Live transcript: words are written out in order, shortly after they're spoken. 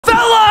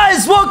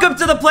welcome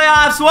to the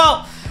playoffs.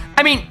 Well,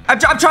 I mean, I'm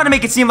trying to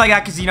make it seem like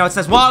that because, you know, it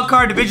says wild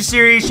card, division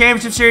series,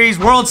 championship series,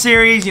 world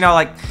series, you know,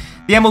 like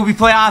the MLB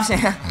playoffs.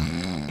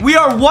 We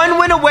are 1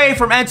 win away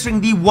from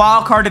entering the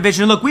wild card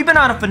division. Look, we've been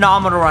on a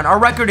phenomenal run. Our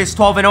record is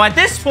 12-0. At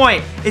this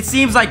point, it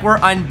seems like we're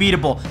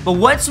unbeatable. But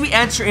once we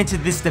enter into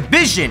this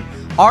division,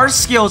 our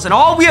skills and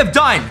all we have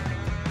done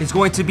is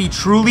going to be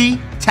truly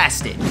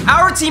tested.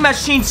 Our team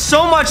has changed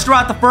so much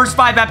throughout the first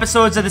 5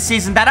 episodes of the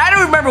season that I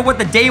don't remember what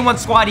the day 1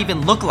 squad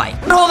even looked like.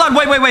 But hold on,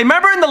 wait.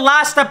 Remember in the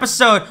last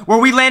episode where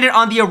we landed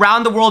on the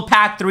Around the World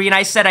Pack 3 and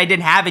I said I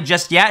didn't have it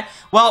just yet?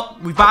 Well,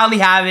 we finally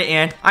have it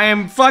and I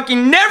am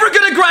fucking never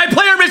gonna grind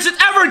player missions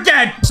ever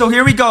again. So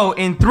here we go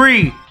in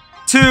 3,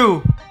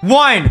 2,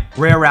 1.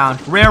 Rare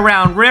round. I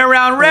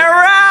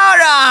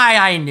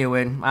knew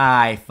it.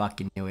 I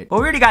fucking knew it. But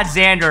we already got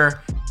Xander.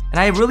 And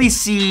I really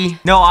see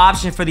no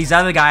option for these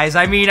other guys.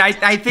 I mean,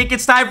 I think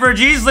it's time for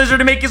G's Lizard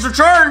to make his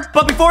return.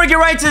 But before we get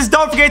right to this,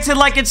 don't forget to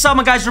like and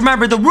comment, guys.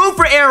 Remember, the room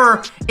for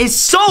error is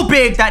so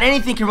big that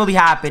anything can really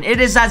happen.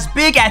 It is as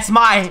big as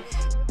my...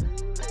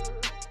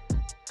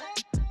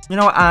 You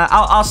know what?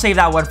 I'll save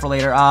that one for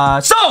later.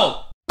 So,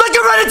 let's get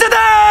right into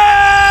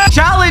this!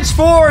 Challenge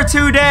for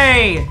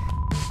today.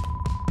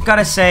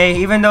 Gotta say,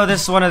 even though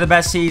this is one of the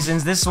best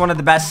seasons, this is one of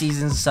the best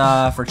seasons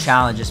for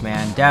challenges,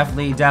 man.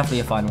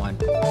 Definitely a fun one.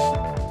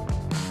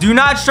 Do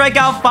not strike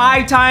out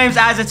 5 times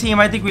as a team.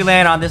 I think we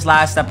landed on this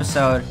last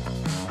episode.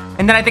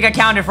 And then I think I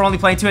counted for only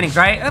playing 2 innings,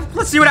 right?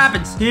 Let's see what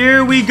happens.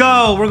 Here we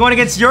go. We're going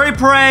against Yuri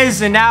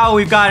Perez, and now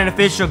we've got an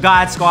official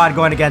God squad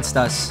going against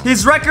us.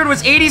 His record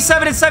was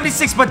 87 and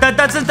 76, but that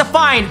doesn't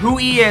define who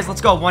he is. Let's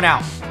go. 1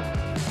 out.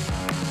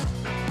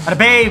 Atta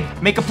babe.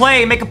 Make a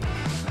play.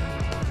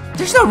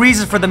 There's no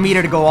reason for the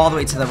meter to go all the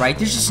way to the right.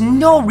 There's just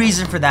no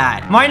reason for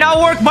that. Might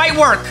not work, might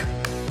work.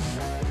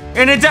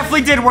 And it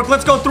definitely did work.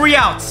 Let's go. 3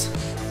 outs.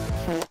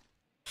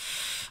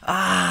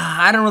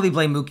 I don't really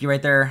blame Mookie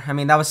right there. I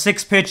mean, that was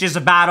 6 pitches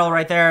of battle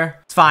right there.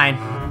 It's fine.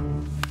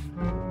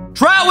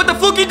 Trout with the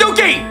fluky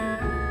dookie!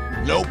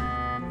 Nope.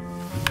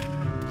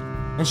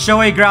 And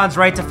Shohei grounds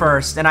right to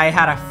first. And I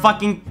had a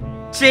fucking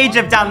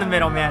change-up down the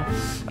middle, man.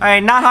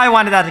 Alright, not how I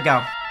wanted that to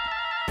go.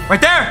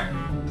 Right there!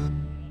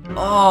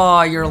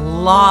 Oh, you're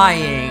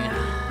lying.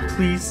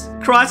 Please,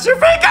 cross your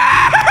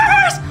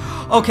fingers!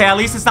 Okay, at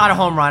least it's not a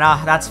home run.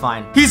 That's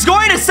fine. He's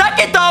going to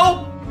second,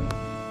 though!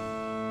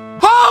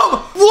 Home!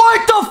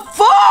 What the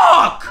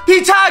fuck?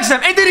 He tags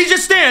him, and then he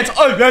just stands.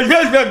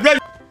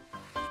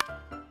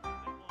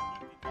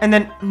 And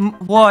then,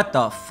 what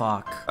the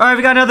fuck? All right,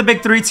 we got another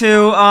big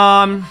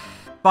 3-2.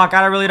 Fuck,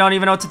 I really don't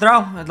even know what to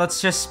throw.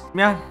 Let's just,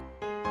 yeah.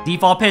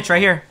 Default pitch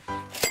right here.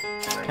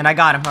 And I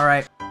got him, all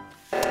right.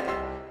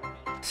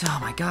 Oh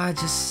my God,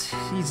 he's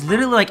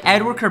literally like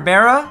Edward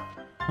Cabrera,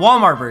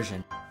 Walmart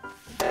version.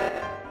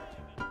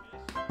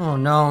 Oh,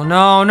 no.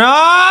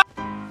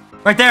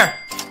 Right there.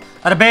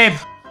 Atta babe.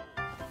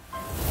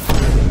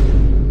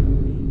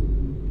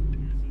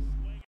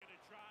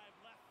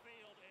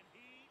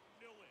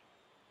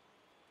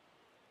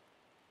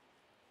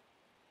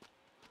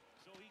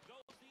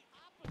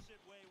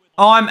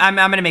 Oh, I'm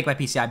gonna make my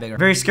PCI bigger.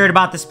 Very scared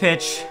about this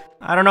pitch.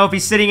 I don't know if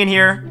he's sitting in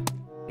here.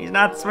 He's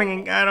not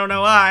swinging. I don't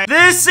know why.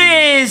 This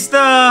is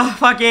the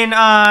fucking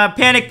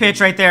panic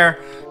pitch right there.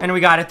 And we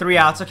got it. 3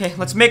 outs. Okay,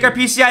 let's make our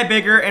PCI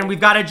bigger, and we've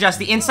got to adjust.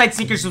 The inside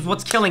sinkers is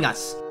what's killing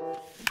us.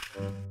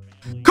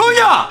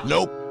 Cunha!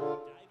 Nope.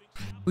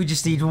 We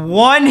just need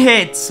 1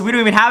 hit. We don't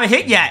even have a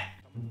hit yet.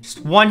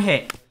 Just 1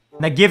 hit.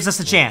 And that gives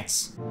us a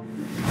chance.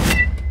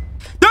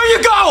 There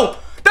you go!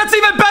 That's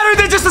even better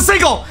than just a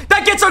single.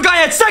 That gets our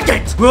guy at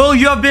second. Will,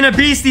 you have been a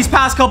beast these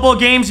past couple of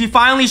games. You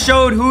finally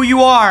showed who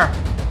you are.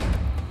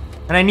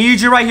 And I need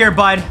you right here,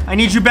 bud. I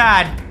need you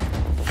bad.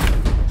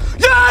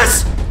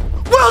 Yes!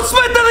 Will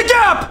Smith in the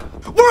gap!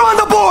 We're on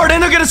the board,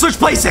 and they're gonna switch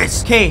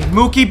places. Okay,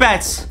 Mookie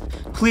Betts.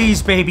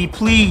 Please, baby,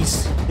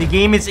 please. The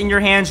game is in your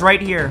hands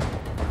right here.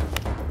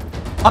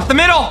 Up the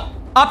middle!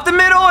 Up the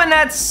middle, and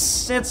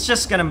it's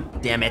just gonna...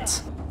 Damn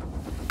it.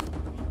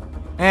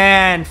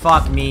 And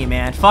fuck me,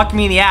 man. Fuck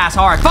me in the ass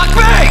hard. Fuck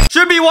me!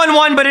 Should be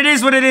 1-1, but it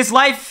is what it is.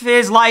 Life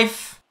is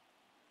life.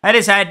 Head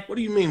is head. What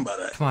do you mean by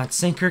that? Come on,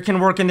 sinker can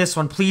work in this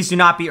one. Please do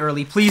not be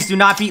early. Please do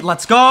not be...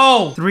 Let's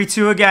go!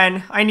 3-2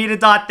 again. I need to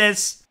dot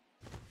this.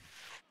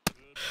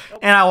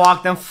 And I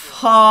walked them.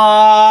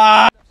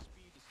 Fuck.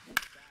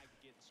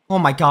 Oh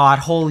my God.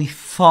 Holy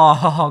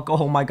fuck.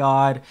 Oh my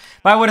God.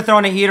 If I would have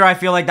thrown a heater, I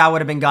feel like that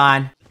would have been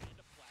gone.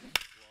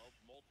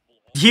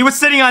 He was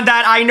sitting on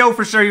that. I know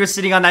for sure he was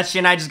sitting on that shit,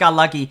 and I just got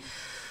lucky.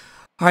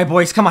 All right,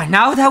 boys, come on.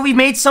 Now that we've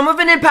made some of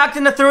an impact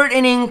in the 3rd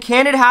inning,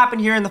 can it happen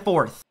here in the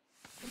 4th?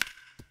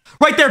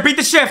 Right there, beat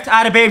the shift.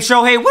 Atta babe,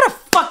 Shohei. What a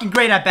fucking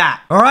great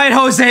at-bat. All right,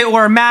 Jose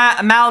or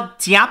Mal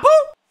Tiapo?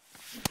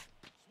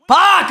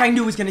 Fuck, I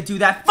knew he was gonna do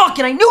that.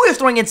 Fucking, I knew he was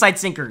throwing inside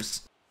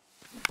sinkers.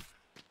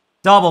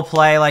 Double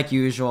play like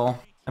usual.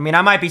 I mean,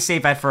 I might be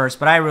safe at first,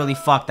 but I really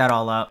fucked that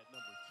all up.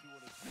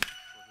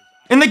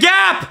 In the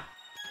gap!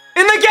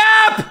 In the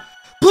gap!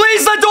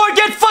 Please, Lindor,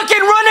 get fucking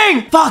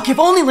running! Fuck, if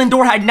only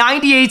Lindor had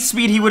 98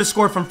 speed, he would have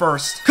scored from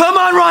first. Come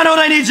on, Ronald,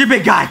 I need you,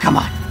 big guy. Come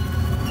on.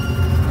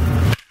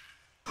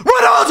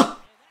 Reynolds!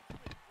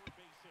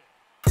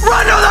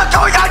 Reynolds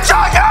going out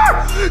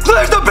Jr.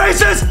 Clears the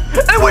bases,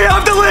 and we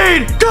have the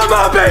lead. Come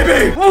on,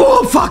 baby.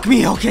 Oh, fuck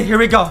me. Okay, here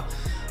we go.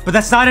 But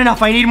that's not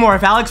enough. I need more.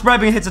 If Alex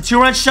Bregman hits a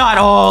 2-run shot,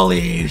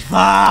 holy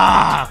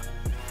fuck.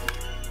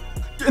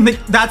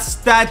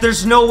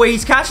 There's no way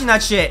he's catching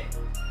that shit.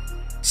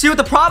 See, what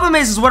the problem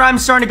is what I'm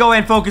starting to go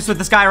and focus with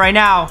this guy right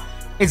now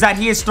is that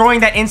he is throwing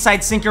that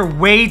inside sinker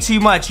way too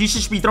much. He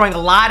should be throwing a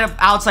lot of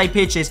outside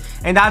pitches,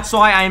 and that's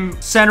why I'm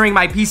centering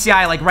my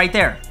PCI like right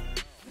there.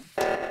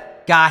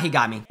 God, he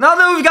got me. Now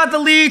that we've got the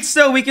lead,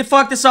 still, we can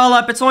fuck this all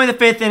up. It's only the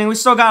 5th inning. We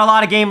still got a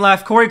lot of game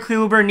left. Corey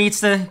Kluber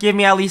needs to give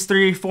me at least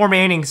 3-4 more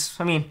innings.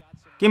 I mean,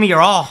 give me your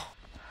all.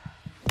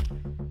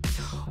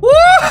 Woo!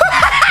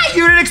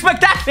 You didn't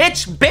expect that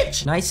pitch,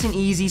 bitch. Nice and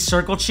easy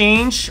circle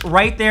change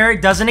right there.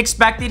 Doesn't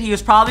expect it. He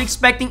was probably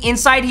expecting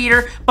inside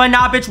heater, but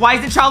not, bitch. Why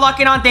is the Trout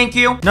locking on? Thank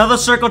you. Another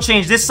circle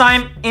change. This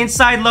time,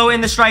 inside low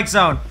in the strike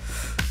zone.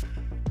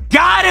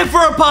 Got it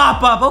for a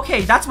pop-up.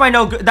 Okay, that's my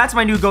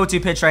new go-to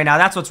pitch right now.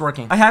 That's what's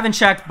working. I haven't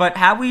checked, but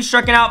have we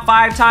struck out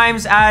 5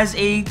 times as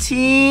a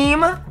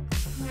team?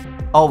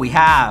 Oh, we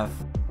have.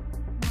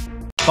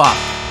 Fuck.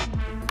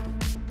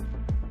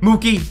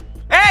 Mookie.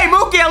 Hey,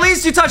 Mookie, at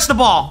least you touched the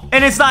ball.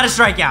 And it's not a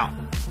strikeout.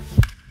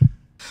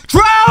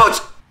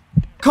 Trout!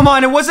 Come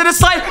on, it wasn't a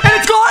slide. And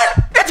it's gone!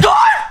 It's gone!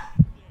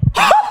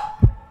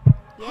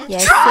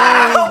 Yes,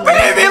 Trout,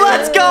 baby,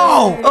 let's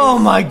go! Oh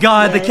my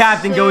God, the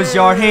captain goes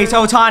yard. Hey,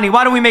 Ohtani,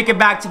 why don't we make it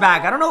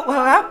back-to-back? I don't know.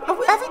 Have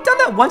we done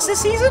that once this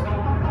season?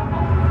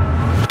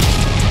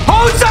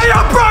 Jose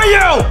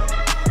Abreu!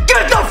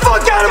 Get the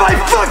fuck out of my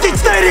fucking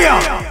stadium!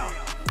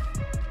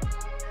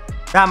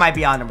 That might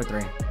be on number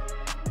 3.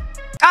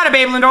 Out of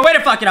Babe Lindor. Way to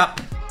fuck it up.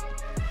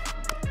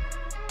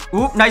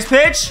 Ooh, nice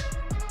pitch.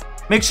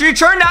 Make sure you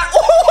turn that.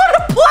 Oh, what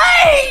a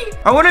play!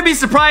 I wouldn't be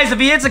surprised if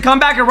he hits a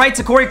comebacker right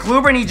to Corey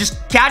Kluber and he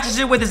just catches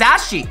it with his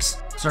ass cheeks.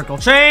 Circle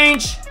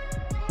change.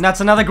 And that's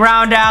another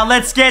ground out.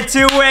 Let's get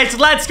to it.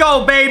 Let's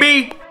go,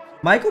 baby.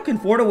 Michael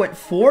Conforto went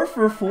 4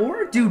 for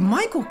 4? Dude,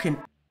 Michael can...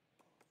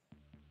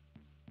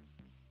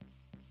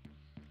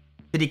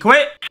 Did he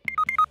quit?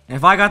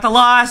 If I got the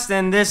loss,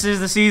 then this is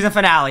the season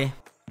finale.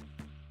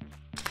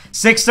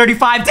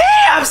 635.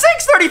 Damn,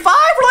 635.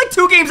 We're like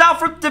 2 games out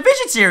for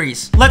division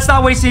series. Let's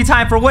not waste any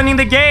time for winning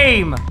the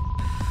game.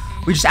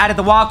 We just added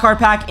the wild card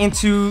pack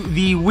into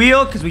the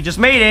wheel because we just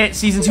made it.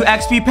 Season 2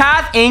 XP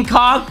path.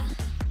 Incog.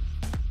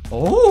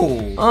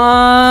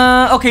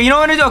 Oh. Okay, you know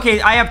what I'm gonna do? Okay,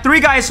 I have 3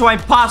 guys who I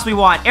possibly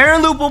want.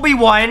 Aaron Loop will be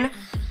 1.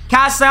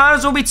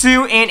 Castellanos will be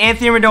 2. And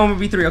Anthony Rendon will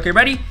be 3. Okay,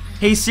 ready?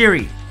 Hey,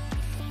 Siri.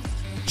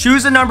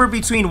 Choose a number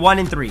between 1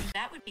 and 3.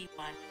 That would be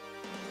fun.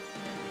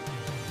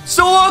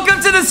 So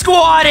welcome to the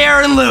squad,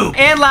 Aaron Lou.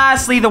 And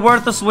lastly, the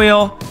worthless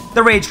wheel,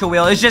 the Rage Quit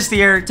wheel, is just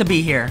here to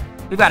be here.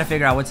 We've got to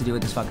figure out what to do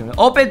with this fucking wheel.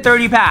 Open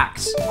 30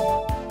 packs.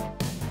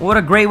 What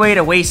a great way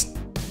to waste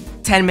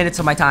 10 minutes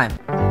of my time.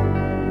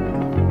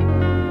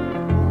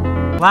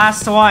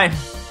 Last one.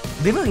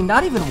 Literally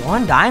not even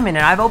 1 diamond,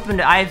 and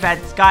I've had,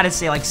 gotta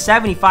say, like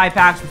 75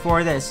 packs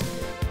before this.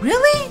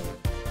 Really?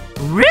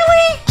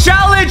 Really?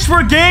 Challenge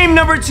for game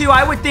number 2.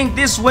 I would think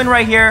this win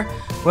right here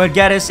would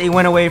get us a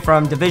win away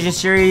from division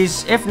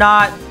series. If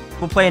not,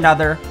 we'll play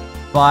another.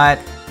 But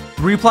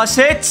 3+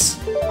 hits.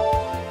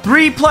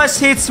 3+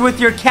 hits with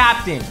your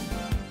captain.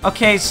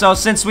 Okay, so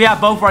since we have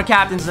both of our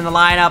captains in the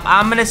lineup,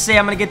 I'm gonna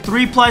get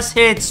 3+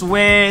 hits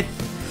with...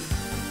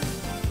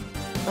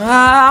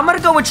 I'm gonna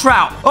go with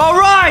Trout. All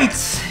right,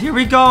 here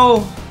we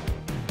go.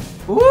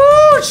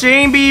 Ooh,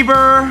 Shane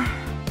Bieber.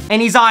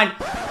 And he's on...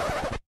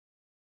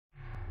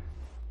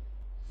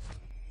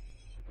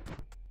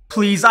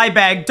 Please, I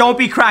beg, don't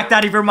be cracked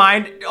out of your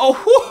mind. Oh,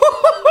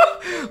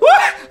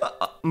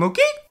 what? Mookie?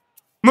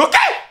 Mookie?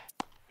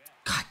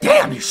 God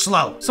damn, you're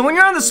slow. So when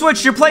you're on the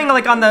Switch, you're playing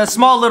like on the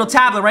small little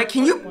tablet, right?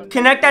 Can you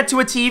connect that to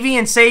a TV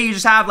and say you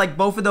just have like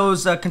both of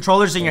those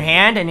controllers in your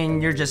hand, and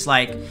then you're just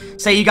like,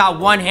 say you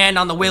got one hand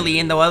on the Willy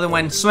and the other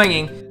one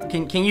swinging.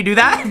 Can you do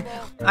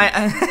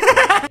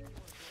that?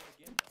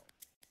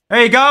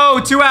 There you go,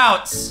 2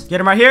 outs.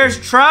 Get him right here,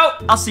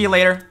 Trout. I'll see you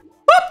later.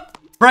 Boop.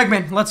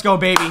 Bregman, let's go,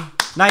 baby.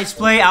 Nice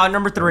play, out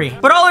number 3.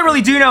 But all I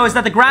really do know is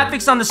that the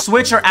graphics on the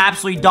Switch are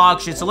absolutely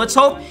dog shit. So let's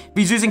hope if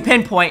he's using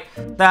pinpoint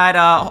that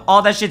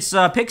all that shit's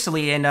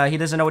pixely and he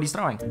doesn't know what he's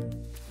throwing.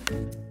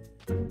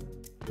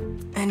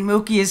 And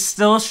Mookie is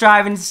still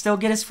striving to still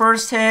get his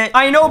first hit.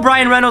 I know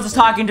Brian Reynolds is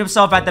talking to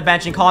himself at the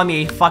bench and calling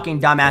me a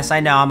fucking dumbass. I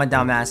know I'm a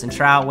dumbass. And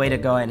Trout, way to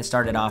go ahead and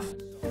start it off.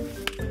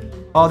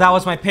 Oh, that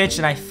was my pitch,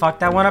 and I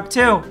fucked that one up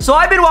too. So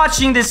I've been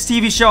watching this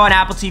TV show on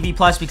Apple TV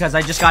Plus because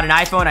I just got an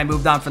iPhone. I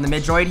moved on from the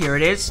Midroid. Here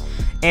it is.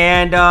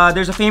 And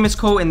there's a famous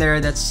quote in there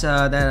that's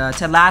that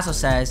Ted Lasso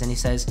says, and he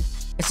says,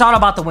 "It's not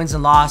about the wins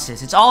and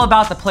losses. It's all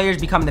about the players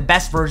becoming the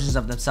best versions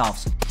of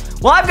themselves."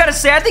 Well, I've got to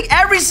say, I think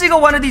every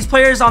single one of these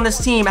players on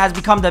this team has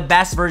become the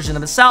best version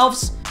of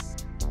themselves.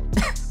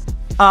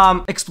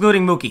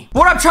 Excluding Mookie.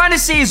 What I'm trying to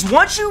say is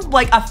once you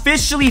like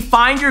officially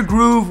find your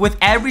groove with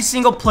every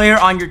single player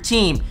on your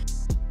team,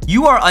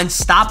 you are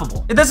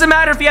unstoppable. It doesn't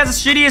matter if he has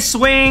the shittiest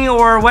swing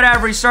or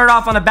whatever, he started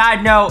off on a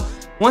bad note.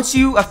 Once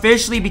you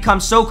officially become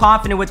so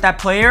confident with that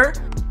player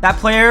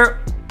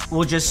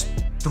will just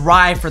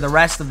thrive for the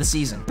rest of the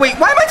season. Wait,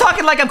 why am I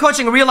talking like I'm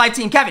coaching a real life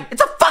team? Kevin,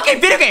 it's a fucking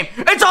video game.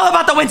 It's all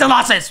about the wins and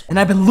losses. And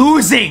I've been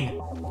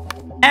losing.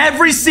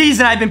 Every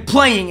season I've been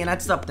playing, and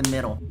that's up the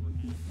middle.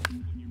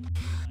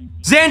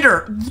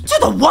 Xander,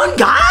 you're the one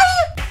guy?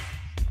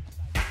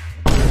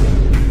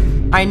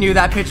 I knew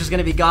that pitch was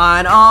gonna be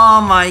gone.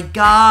 Oh my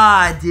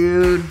God,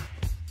 dude.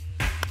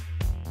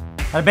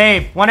 Atta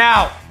babe, 1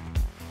 out.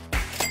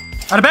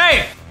 Atta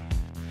babe.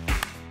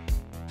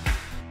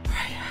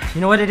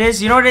 You know what it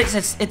is? You know what it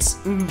is? It's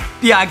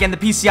yeah, again, the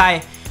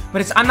PCI.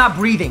 But I'm not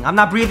breathing. I'm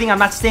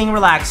not staying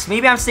relaxed.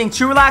 Maybe I'm staying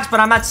too relaxed, but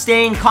I'm not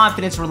staying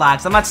confidence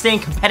relaxed. I'm not staying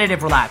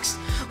competitive relaxed.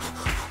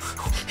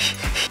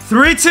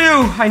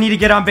 3-2. I need to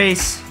get on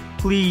base.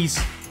 Please.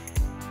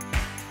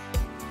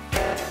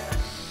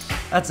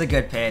 That's a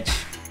good pitch.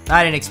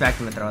 I didn't expect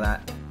him to throw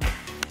that.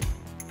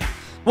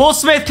 Will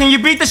Smith, can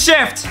you beat the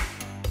shift?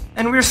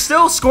 And we're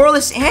still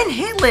scoreless and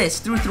hitless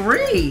through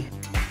 3.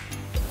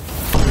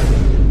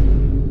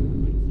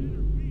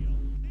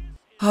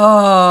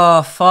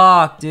 Oh,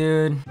 fuck,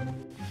 dude.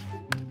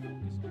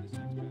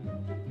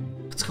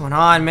 What's going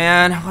on,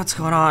 man? What's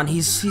going on?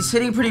 He's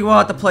hitting pretty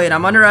well at the plate.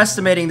 I'm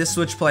underestimating this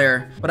switch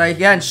player. But I,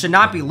 again, should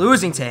not be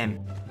losing to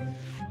him.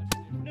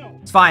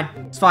 It's fine.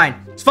 It's fine.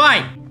 It's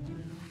fine!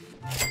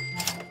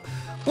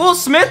 Will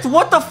Smith,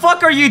 what the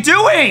fuck are you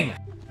doing?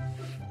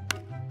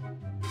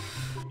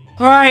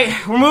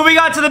 Alright, we're moving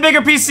on to the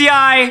bigger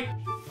PCI.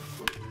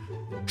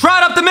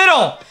 Trout up the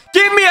middle!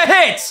 Give me a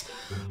hit!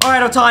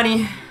 Alright,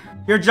 Ohtani.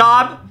 Your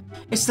job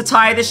is to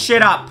tie this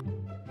shit up.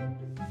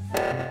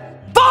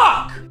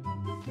 Fuck!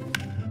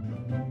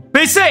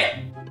 Base hit!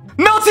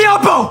 Melty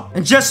elbow!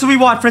 And just who we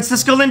want,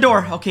 Francisco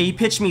Lindor. Okay, he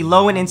pitched me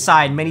low and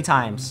inside many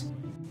times.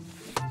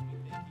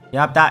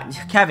 Yep,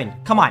 that... Kevin,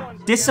 come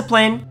on.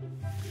 Discipline.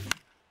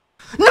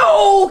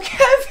 No!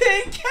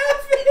 Kevin!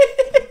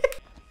 Kevin!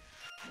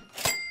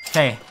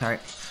 Okay, alright.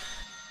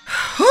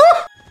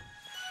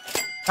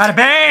 Atta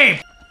babe!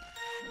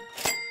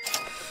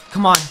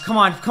 Come on, come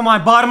on, come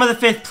on. Bottom of the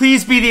 5th.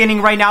 Please be the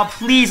inning right now.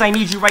 Please, I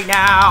need you right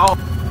now.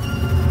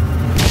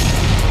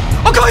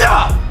 Okay,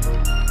 yeah!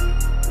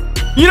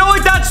 You know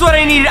what? That's what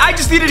I needed. I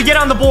just needed to get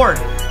on the board.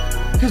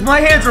 Because my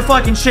hands were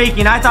fucking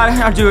shaking. I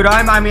thought, dude,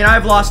 I mean,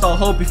 I've lost all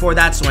hope before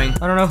that swing.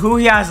 I don't know who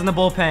he has in the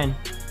bullpen.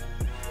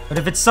 But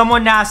if it's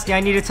someone nasty, I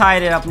need to tie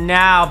it up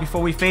now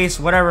before we face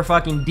whatever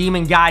fucking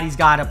demon god he's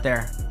got up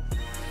there.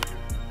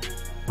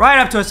 Right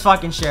up to his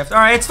fucking shift. All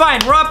right, it's fine.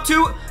 We're up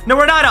 2. No,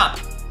 we're not up.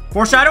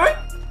 Foreshadowing?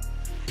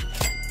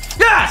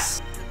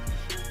 Yes!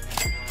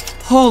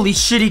 Holy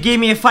shit, he gave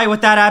me a fight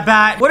with that at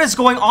bat. What is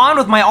going on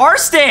with my R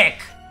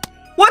stick?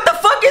 What the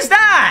fuck is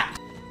that?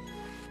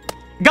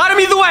 Got him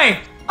either way.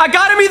 I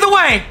got him either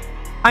way.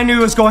 I knew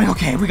it was going.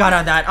 Okay, we got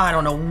on that. I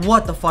don't know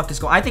what the fuck is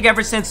going. I think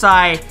ever since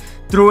I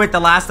threw it the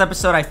last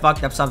episode, I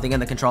fucked up something in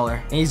the controller.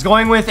 And he's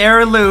going with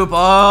air loop.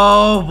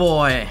 Oh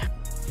boy.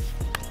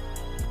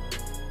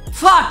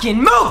 Fucking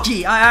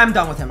Mookie. I'm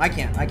done with him. I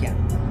can't.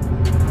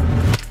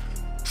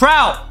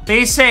 Trout,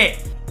 base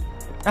hit.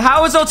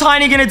 How is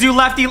Ohtani gonna do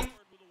lefty?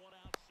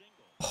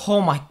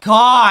 Oh my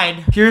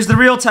God. Here's the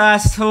real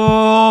test.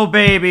 Oh,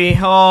 baby.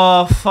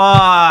 Oh,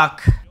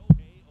 fuck.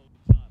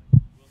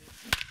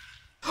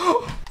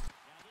 Oh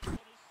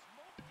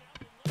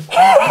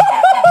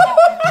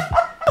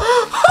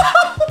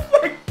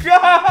my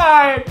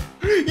God.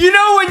 You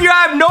know when you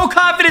have no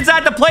confidence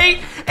at the plate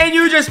and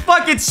you just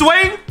fucking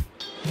swing?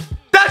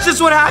 That's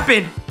just what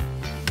happened.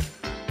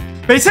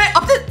 Base hit.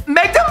 Up the...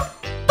 Make them.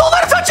 Don't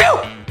let him touch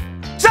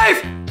you.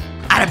 Safe.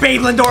 Atta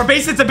babe, Lindor.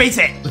 Base hit's a base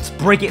hit. Let's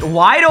break it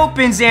wide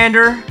open,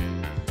 Xander.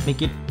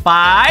 Make it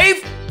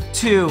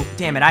 5-2.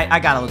 Damn it, I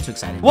got a little too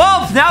excited.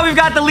 Well, now we've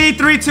got the lead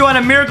 3-2 on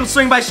a miracle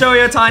swing by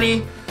Shohei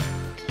Ohtani.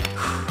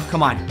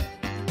 Come on.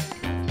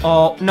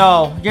 Oh,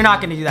 no. You're not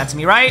gonna do that to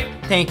me, right?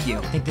 Thank you.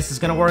 I think this is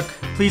gonna work.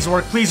 Please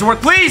work, please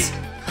work, please!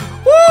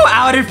 Woo!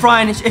 Out in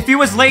front. If he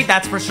was late,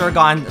 that's for sure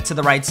gone to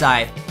the right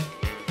side.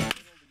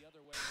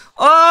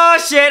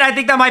 Oh, shit. I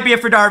think that might be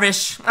it for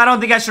Darvish. I don't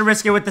think I should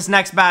risk it with this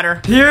next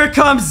batter. Here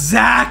comes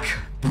Zach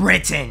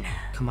Britton.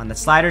 Come on, the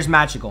slider's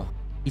magical.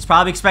 He's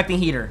probably expecting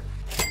heater.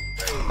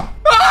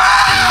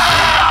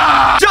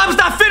 Ah! Job's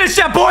not finished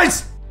yet,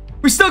 boys!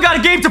 We still got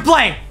a game to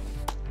play.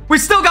 We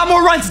still got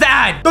more runs to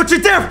add. Don't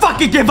you dare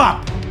fucking give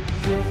up.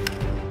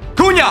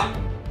 Cunha.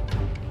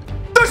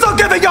 There's no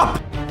giving up.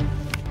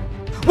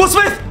 Will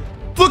Smith.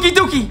 Fluky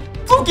dookie.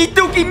 Fluky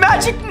dookie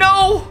magic.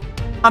 No.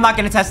 I'm not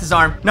gonna test his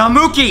arm. Now,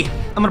 Mookie.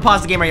 I'm gonna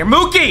pause the game right here.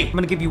 Mookie! I'm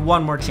gonna give you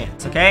one more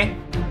chance, okay?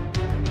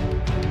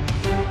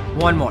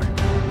 One more.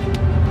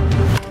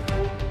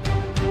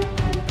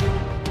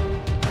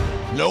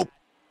 Nope.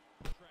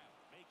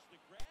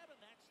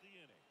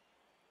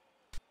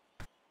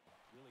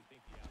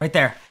 Right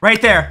there.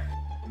 Right there.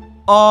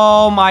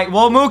 Oh my...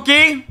 Well,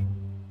 Mookie.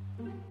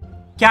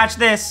 Catch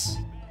this.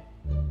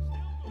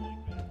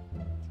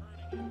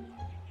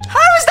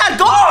 How is that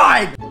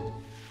gone?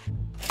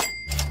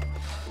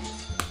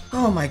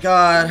 Oh my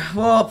God.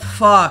 Well,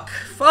 fuck.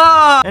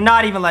 Fuck. They're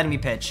not even letting me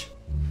pitch.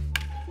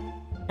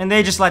 And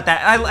they just let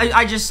that.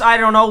 I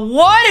don't know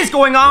what is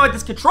going on with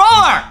this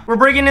controller. We're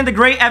bringing in the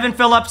great Evan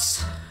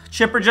Phillips.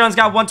 Chipper Jones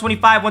got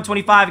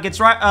 125 against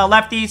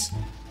lefties.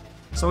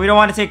 So we don't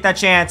want to take that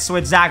chance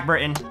with Zach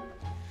Britton.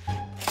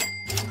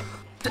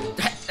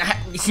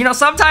 You know,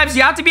 sometimes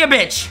you have to be a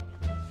bitch.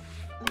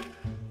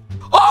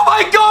 Oh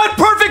my God,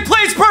 perfect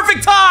place,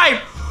 perfect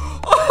time.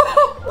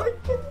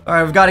 All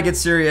right, we've got to get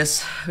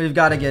serious. We've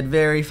got to get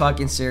very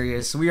fucking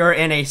serious. We are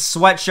in a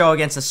sweat show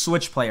against a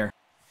switch player.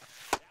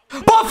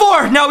 Ball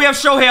 4! Now we have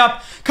Shohei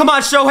up. Come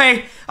on,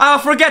 Shohei.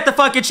 Forget the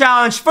fucking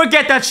challenge.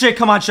 Forget that shit.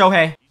 Come on,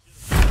 Shohei.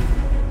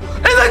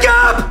 In the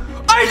gap!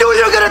 I knew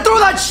you were gonna throw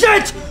that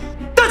shit!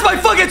 That's my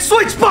fucking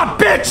sweet spot,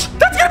 bitch!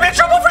 That's gonna be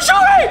trouble for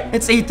Shohei!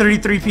 It's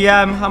 8:33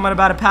 p.m. I'm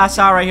about to pass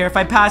out right here. If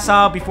I pass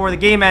out before the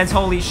game ends,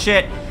 holy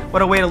shit.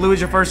 What a way to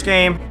lose your first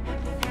game.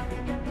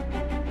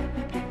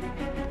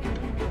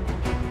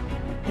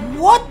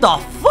 What the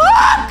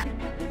fuck?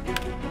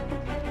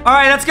 All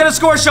right, that's gonna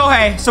score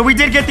Shohei. So we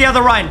did get the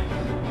other run.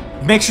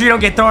 Make sure you don't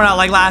get thrown out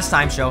like last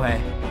time, Shohei.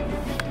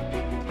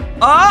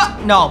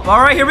 No. All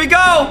right, here we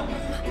go.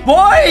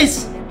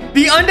 Boys,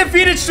 the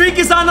undefeated streak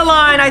is on the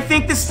line. I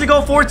think this is to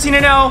go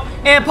 14-0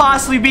 and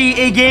possibly be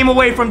a game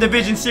away from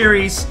Division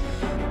Series.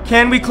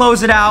 Can we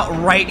close it out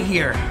right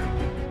here?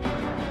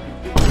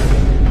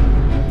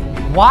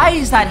 Why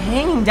is that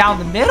hanging down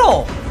the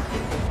middle?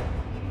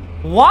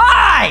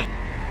 Why?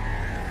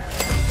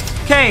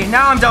 Okay,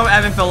 now I'm done with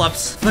Evan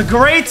Phillips. The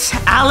great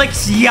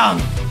Alex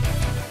Young.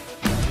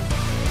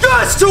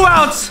 Just 2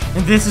 outs!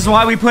 And this is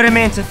why we put him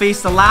in to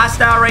face the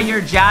last out right here.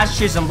 Jazz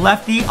Chisholm,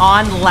 lefty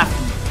on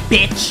lefty,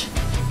 bitch.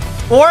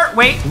 Or,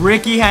 wait,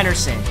 Ricky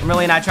Henderson. I'm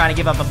really not trying to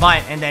give up a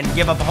bunt and then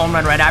give up a home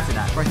run right after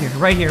that. Right here,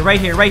 right here, right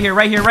here, right here,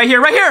 right here, right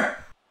here, right here!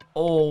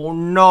 Oh,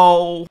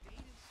 no.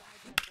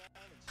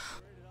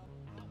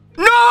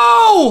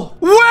 No!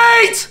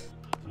 Wait!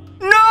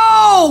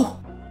 No!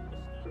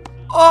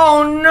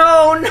 Oh,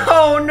 no,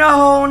 no,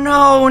 no,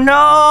 no,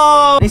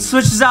 no. He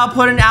switches out,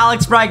 put in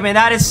Alex Bregman.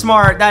 That is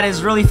smart. That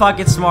is really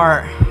fucking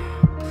smart.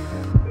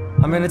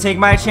 I'm gonna take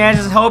my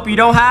chances and hope you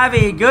don't have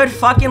a good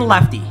fucking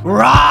lefty.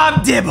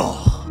 Rob Dibble.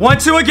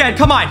 1-2 again.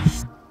 Come on.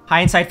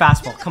 High inside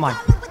fastball. Come on.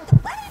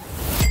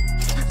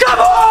 Come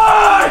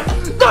on!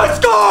 Let's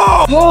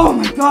go! Oh,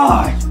 my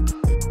God.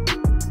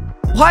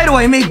 Why do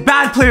I make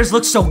bad players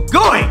look so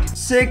good?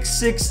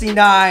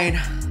 669.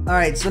 All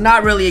right, so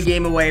not really a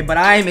game away, but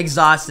I am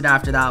exhausted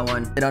after that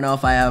one. I don't know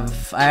if I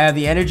have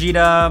the energy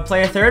to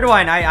play a third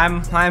one.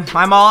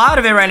 I'm all out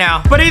of it right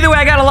now. But either way,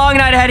 I got a long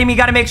night ahead of me.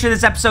 Got to make sure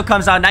this episode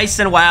comes out nice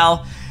and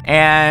well.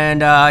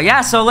 And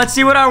yeah, so let's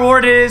see what our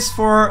reward is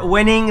for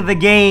winning the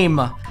game.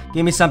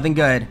 Give me something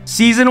good.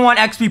 Season 1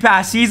 XP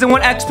Pass. Season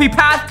 1 XP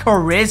Pass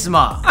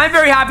Charisma. I'm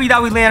very happy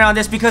that we landed on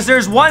this because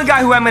there's one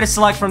guy who I'm going to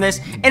select from this,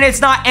 and it's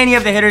not any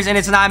of the hitters, and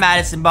it's not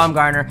Madison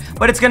Bumgarner,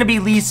 but it's going to be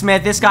Lee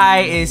Smith. This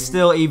guy is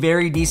still a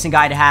very decent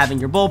guy to have in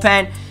your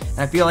bullpen, and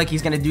I feel like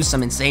he's going to do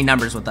some insane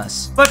numbers with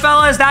us. But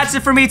fellas, that's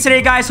it for me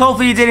today, guys.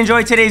 Hopefully you did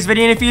enjoy today's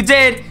video, and if you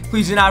did,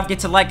 please do not forget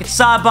to like and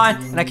sub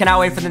button, and I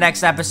cannot wait for the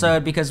next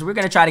episode because we're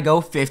going to try to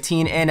go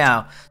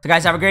 15-0. So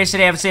guys, have a great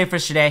day. Have a safe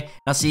fish today, and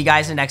I'll see you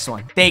guys in the next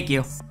one. Thank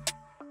you.